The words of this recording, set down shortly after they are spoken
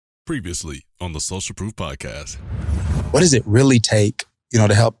Previously on the Social Proof Podcast. What does it really take,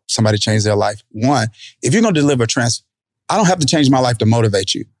 to help somebody change their life? One, if you're going to deliver I don't have to change my life to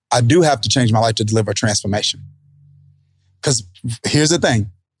motivate you. I do have to change my life to deliver a transformation. Because here's the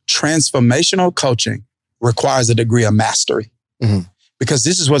thing, transformational coaching requires a degree of mastery. Mm-hmm. Because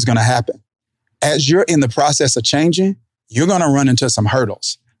this is what's going to happen. As you're in the process of changing, you're going to run into some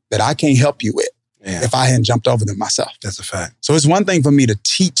hurdles that I can't help you with if I hadn't jumped over them myself. That's a fact. So it's one thing for me to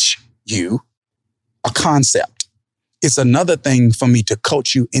teach you a concept. It's another thing for me to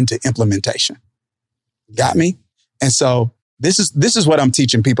coach you into implementation. Got me? And so this is what I'm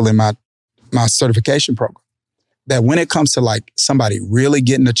teaching people in my certification program. That when it comes to like somebody really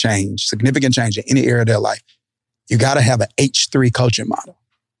getting a change, significant change in any area of their life, you got to have an H3 coaching model.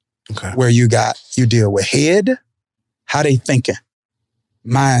 Okay. Where you deal with head, how they thinking,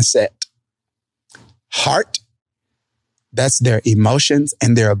 mindset, heart, that's their emotions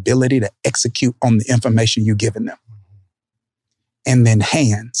and their ability to execute on the information you're giving them. And then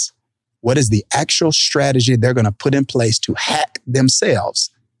hands, what is the actual strategy they're going to put in place to hack themselves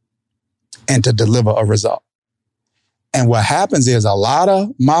and to deliver a result? And what happens is a lot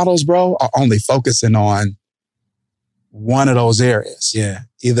of models, bro, are only focusing on one of those areas. Yeah.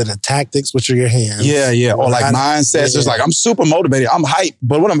 Either the tactics, which are your hands. Yeah. Or like mindsets. It's like, I'm super motivated. I'm hyped,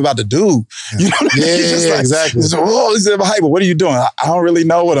 but what I'm about to do, you know what I mean? Yeah, exactly. Oh, this is hype, but what are you doing? I don't really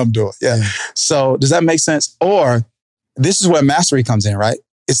know what I'm doing. Yeah. So does that make sense? Or this is where mastery comes in, right?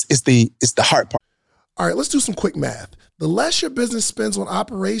 It's the heart part. All right, let's do some quick math. The less your business spends on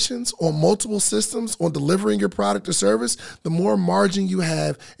operations, on multiple systems, on delivering your product or service, the more margin you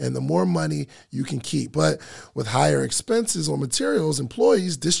have and the more money you can keep. But with higher expenses on materials,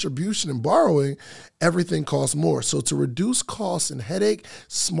 employees, distribution, and borrowing, everything costs more. So to reduce costs and headache,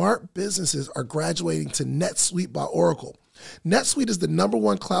 smart businesses are graduating to NetSuite by Oracle. NetSuite is the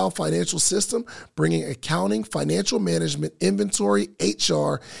 #1 cloud financial system, bringing accounting, financial management, inventory,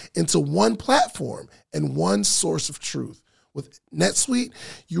 HR into one platform and one source of truth. With NetSuite,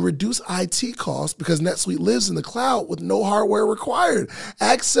 you reduce IT costs because NetSuite lives in the cloud with no hardware required.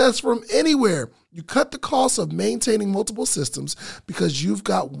 Access from anywhere. You cut the cost of maintaining multiple systems because you've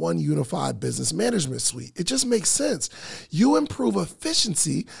got one unified business management suite. It just makes sense. You improve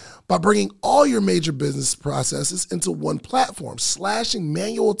efficiency by bringing all your major business processes into one platform, slashing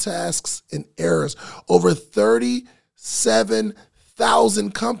manual tasks and errors. Over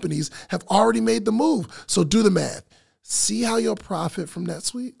 37,000 companies have already made the move. So do the math. See how you'll profit from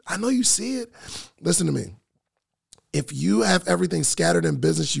NetSuite? I know you see it. Listen to me. If you have everything scattered in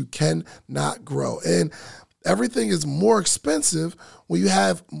business, you cannot grow. And everything is more expensive when you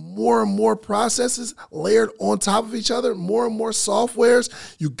have more and more processes layered on top of each other, more and more softwares.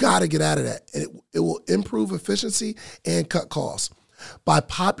 You got to get out of that. And it will improve efficiency and cut costs. By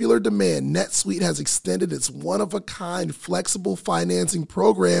popular demand, NetSuite has extended its one-of-a-kind flexible financing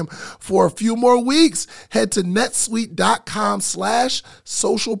program for a few more weeks. Head to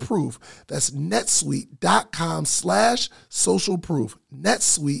netsuite.com/socialproof. That's netsuite.com/socialproof.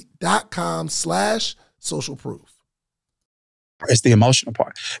 netsuite.com/socialproof. It's the emotional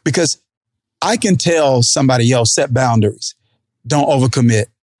part. Because I can tell somebody, set boundaries. Don't overcommit.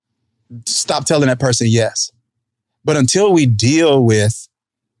 Stop telling that person yes. But until we deal with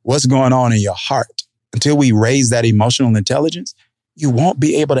what's going on in your heart, until we raise that emotional intelligence, you won't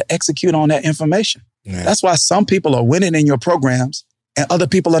be able to execute on that information. Yeah. That's why some people are winning in your programs and other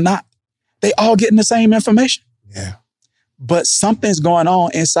people are not. They all getting the same information. Yeah. But something's going on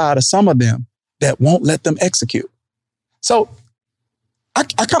inside of some of them that won't let them execute. So I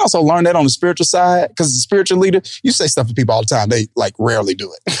can also learn that on the spiritual side, because the spiritual leader, you say stuff to people all the time. They rarely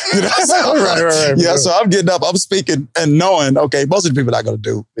do it. Right. Yeah. So I'm getting up, I'm speaking and knowing, okay, most of the people are not going to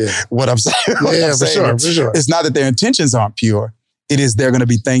do what I'm saying. For sure. It's not that their intentions aren't pure. It is there going to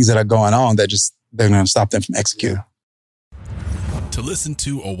be things that are going on that they're going to stop them from executing. To listen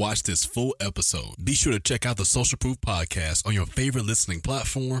to or watch this full episode, be sure to check out the Social Proof Podcast on your favorite listening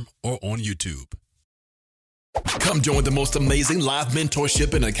platform or on YouTube. Come join the most amazing live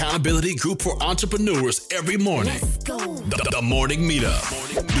mentorship and accountability group for entrepreneurs every morning. Let's go. The Morning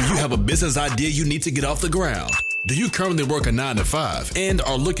Meetup. Do you have a business idea you need to get off the ground? Do you currently work a 9-to-5 and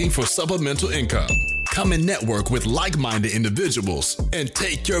are looking for supplemental income? Come and network with like-minded individuals and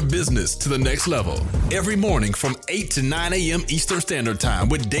take your business to the next level. Every morning from 8 to 9 a.m. Eastern Standard Time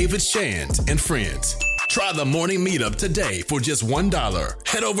with David Shands and friends. Try the Morning Meetup today for just $1.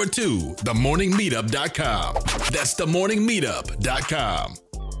 Head over to themorningmeetup.com. That's themorningmeetup.com.